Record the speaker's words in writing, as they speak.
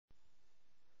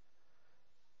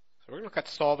So we're going to look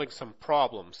at solving some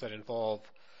problems that involve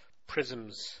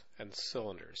prisms and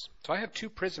cylinders. So I have two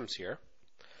prisms here.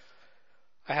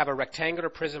 I have a rectangular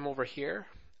prism over here,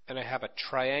 and I have a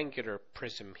triangular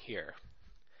prism here.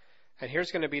 And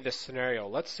here's going to be the scenario.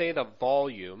 Let's say the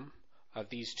volume of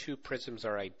these two prisms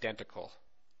are identical.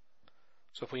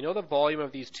 So if we know the volume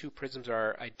of these two prisms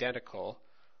are identical,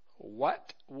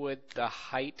 what would the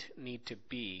height need to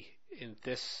be in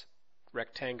this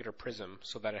rectangular prism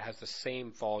so that it has the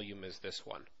same volume as this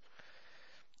one?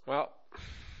 Well,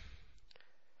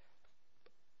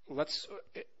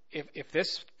 if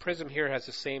this prism here has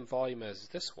the same volume as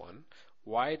this one,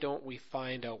 why don't we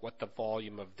find out what the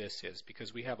volume of this is?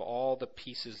 Because we have all the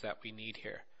pieces that we need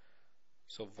here.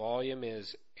 So volume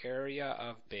is area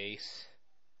of base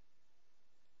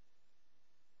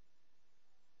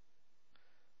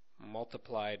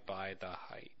multiplied by the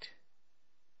height.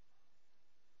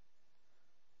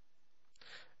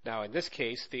 Now in this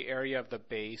case, the area of the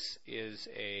base is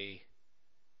a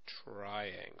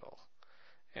triangle.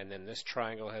 And then this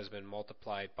triangle has been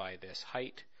multiplied by this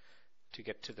height to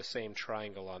get to the same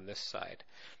triangle on this side.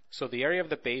 So the area of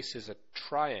the base is a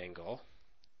triangle,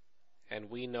 and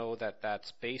we know that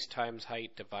that's base times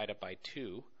height divided by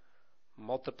 2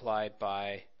 multiplied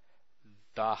by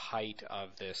the height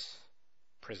of this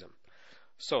prism.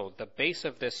 So the base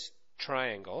of this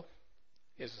triangle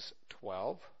is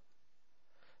 12.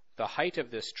 The height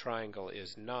of this triangle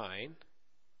is 9.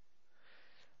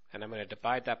 And I'm going to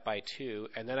divide that by 2,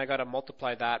 and then I got to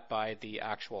multiply that by the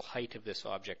actual height of this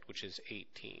object, which is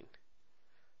 18.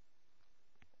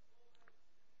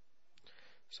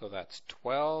 So that's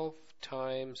 12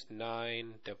 times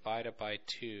 9 divided by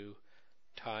 2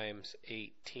 times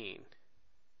 18.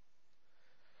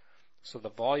 So the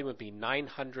volume would be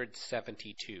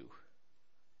 972.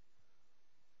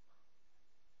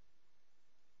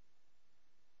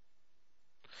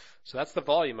 So that's the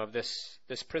volume of this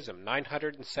prism,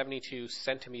 972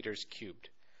 centimeters cubed.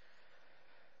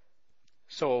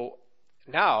 So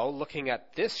now, looking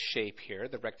at this shape here,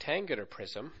 the rectangular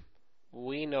prism,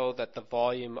 we know that the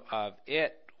volume of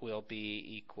it will be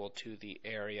equal to the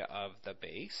area of the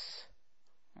base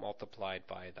multiplied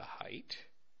by the height.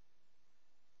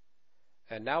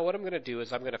 And now what I'm going to do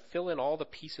is I'm going to fill in all the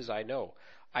pieces I know.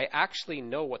 I actually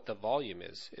know what the volume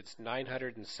is. It's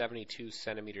 972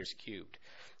 centimeters cubed.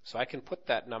 So I can put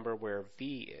that number where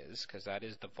V is, because that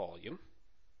is the volume.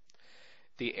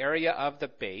 The area of the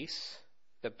base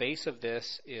of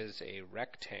this is a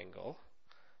rectangle,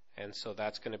 and so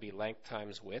that's going to be length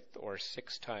times width, or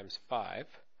 6 times 5.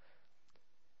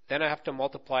 Then I have to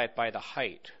multiply it by the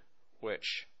height,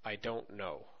 which I don't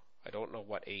know. I don't know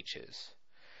what h is.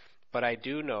 But I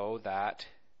do know that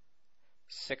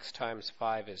 6 times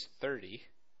 5 is 30.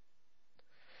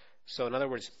 So in other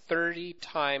words, 30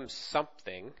 times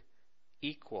something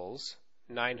equals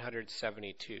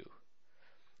 972.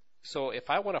 So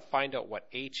if I want to find out what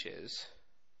h is,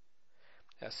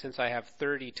 since I have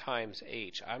 30 times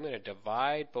h, I'm going to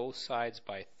divide both sides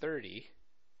by 30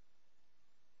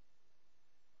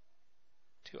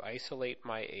 to isolate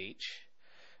my h.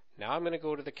 Now I'm going to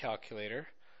go to the calculator.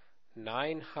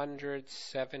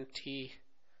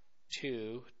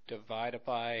 972 divided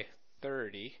by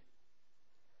 30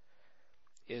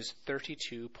 is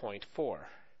 32.4.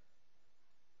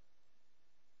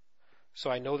 So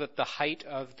I know that the height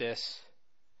of this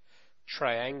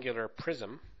triangular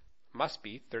prism must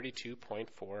be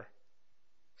 32.4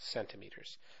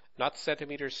 centimeters. Not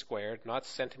centimeters squared, not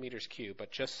centimeters cubed,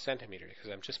 but just centimeters,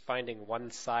 because I'm just finding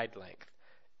one side length,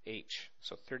 h.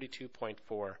 So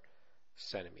 32.4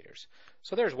 centimeters.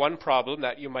 So there's one problem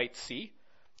that you might see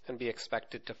and be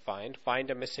expected to find.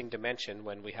 Find a missing dimension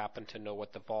when we happen to know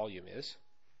what the volume is.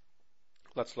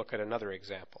 Let's look at another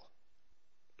example.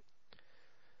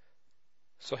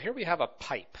 So here we have a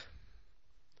pipe.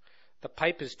 The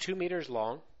pipe is 2 meters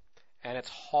long, and it's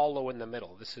hollow in the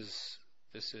middle. This is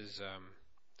a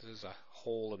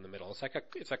hole in the middle.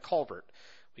 It's a culvert,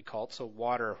 we call it, so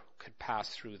water could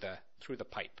pass through the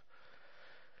pipe.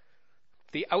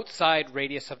 The outside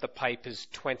radius of the pipe is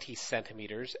 20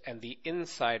 centimeters, and the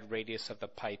inside radius of the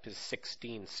pipe is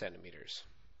 16 centimeters.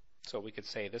 So we could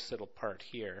say this little part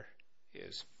here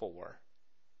is 4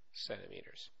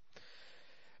 centimeters.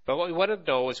 But what we want to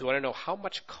know is we want to know how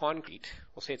much concrete,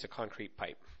 we'll say it's a concrete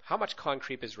pipe, how much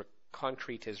concrete is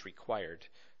required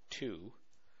to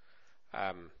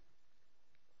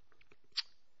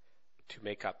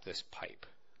make up this pipe.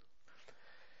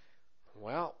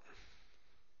 Well,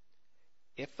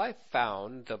 if I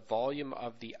found the volume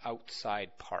of the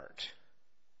outside part,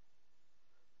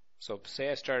 so say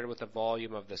I started with the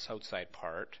volume of this outside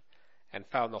part, and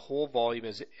found the whole volume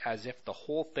as if the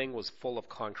whole thing was full of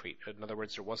concrete. In other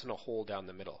words, there wasn't a hole down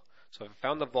the middle. So if I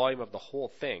found the volume of the whole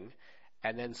thing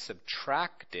and then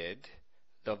subtracted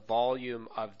the volume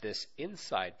of this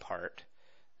inside part,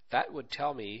 that would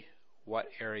tell me what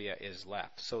area is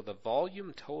left. So the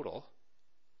volume total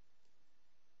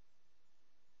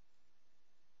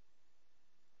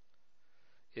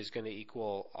is going to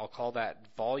equal, I'll call that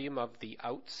volume of the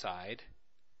outside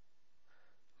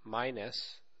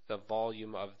minus the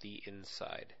volume of the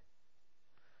inside.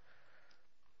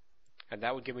 And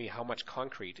that would give me how much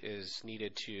concrete is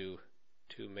needed to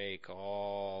make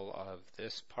all of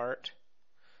this part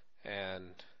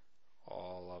and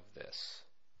all of this.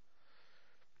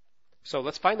 So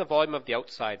let's find the volume of the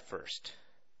outside first.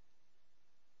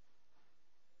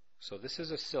 So this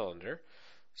is a cylinder.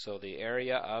 So the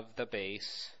area of the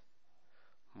base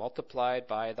multiplied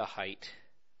by the height.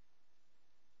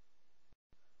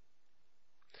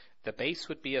 The base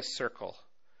would be a circle,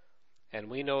 and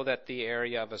we know that the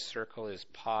area of a circle is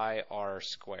pi r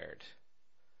squared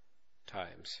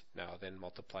times, now then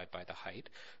multiplied by the height.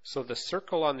 So the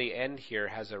circle on the end here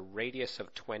has a radius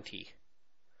of 20.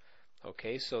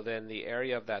 Okay, so then the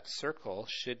area of that circle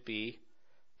should be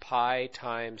pi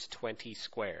times 20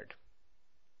 squared.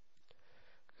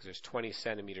 Because there's 20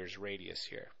 centimeters radius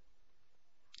here.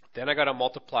 Then I got to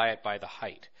multiply it by the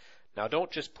height. Now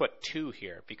don't just put 2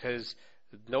 here, because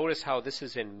notice how this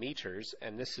is in meters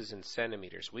and this is in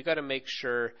centimeters. We got to make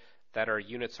sure that our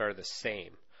units are the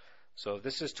same. So if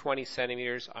this is 20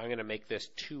 centimeters, I'm going to make this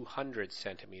 200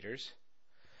 centimeters,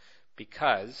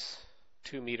 because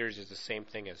 2 meters is the same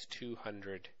thing as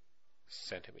 200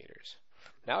 centimeters.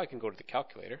 Now I can go to the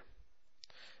calculator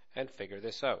and figure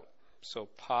this out. So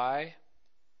pi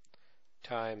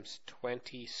times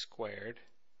 20 squared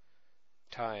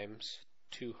times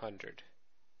 200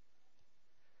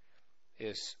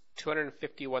 is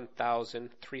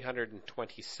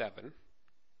 251,327.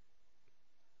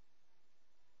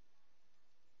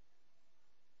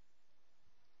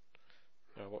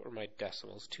 Now what were my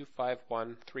decimals?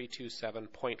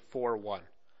 251,327.41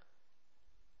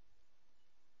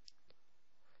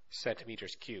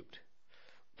 centimeters cubed.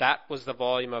 That was the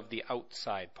volume of the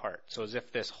outside part. So as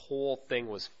if this whole thing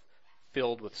was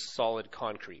filled with solid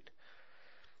concrete.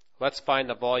 Let's find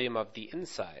the volume of the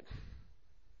inside.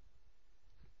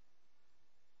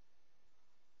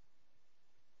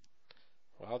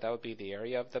 Well, that would be the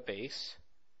area of the base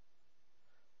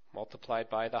multiplied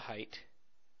by the height.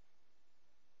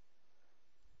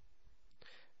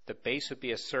 The base would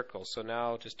be a circle. So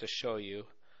now, just to show you,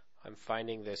 I'm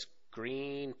finding this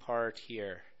green part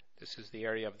here. This is the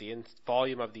area of the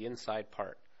volume of the inside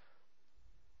part.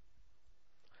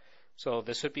 So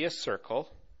this would be a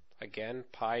circle. Again,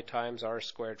 pi times r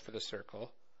squared for the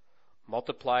circle,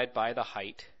 multiplied by the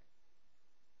height.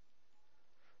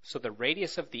 So the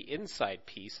radius of the inside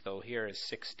piece, though, here is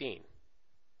 16.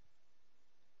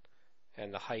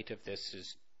 And the height of this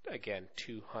is, again,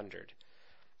 200.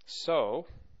 So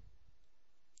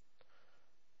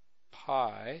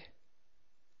pi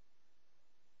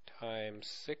times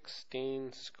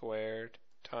 16 squared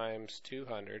times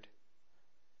 200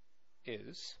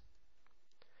 is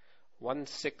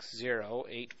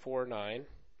 160,849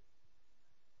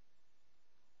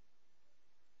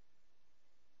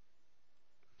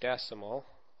 decimal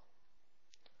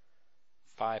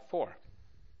 54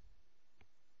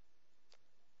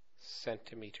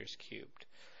 centimeters cubed.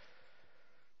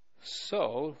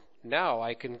 So now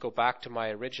I can go back to my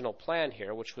original plan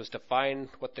here, which was to find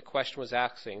what the question was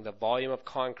asking. The volume of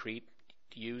concrete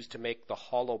used to make the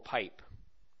hollow pipe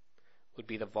would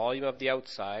be the volume of the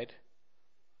outside.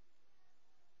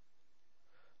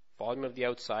 Volume of the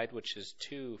outside, which is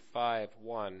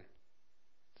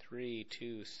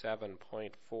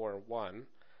 251,327.41,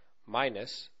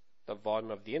 minus the volume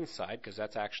of the inside, because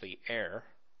that's actually air.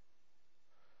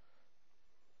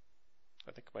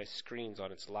 I think my screen's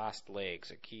on its last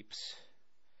legs. It keeps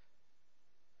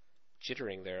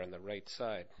jittering there on the right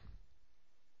side.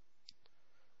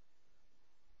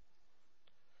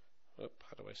 Oop,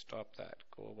 how do I stop that?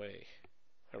 Go away.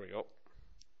 There we go.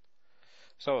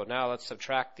 So now let's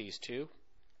subtract these two.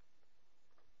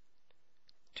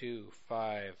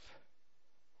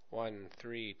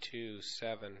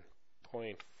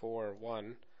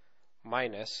 251,327.41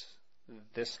 minus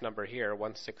this number here,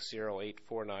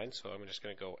 160,849. So I'm just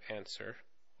going to go answer.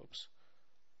 Oops.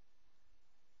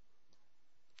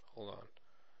 Hold on.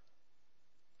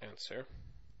 Answer.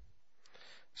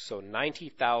 So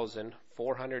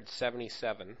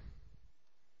 90,477.87.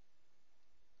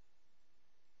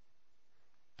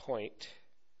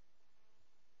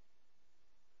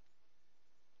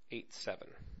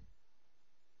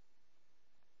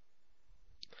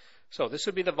 So this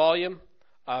would be the volume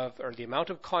or the amount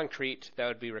of concrete that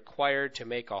would be required to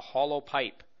make a hollow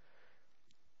pipe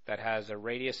that has a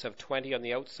radius of 20 on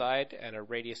the outside and a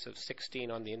radius of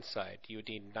 16 on the inside. You would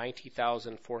need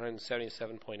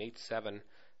 90,477.87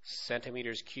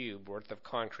 centimeters cubed worth of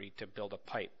concrete to build a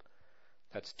pipe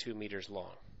that's 2 meters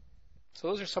long. So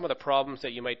those are some of the problems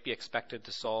that you might be expected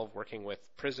to solve working with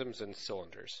prisms and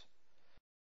cylinders.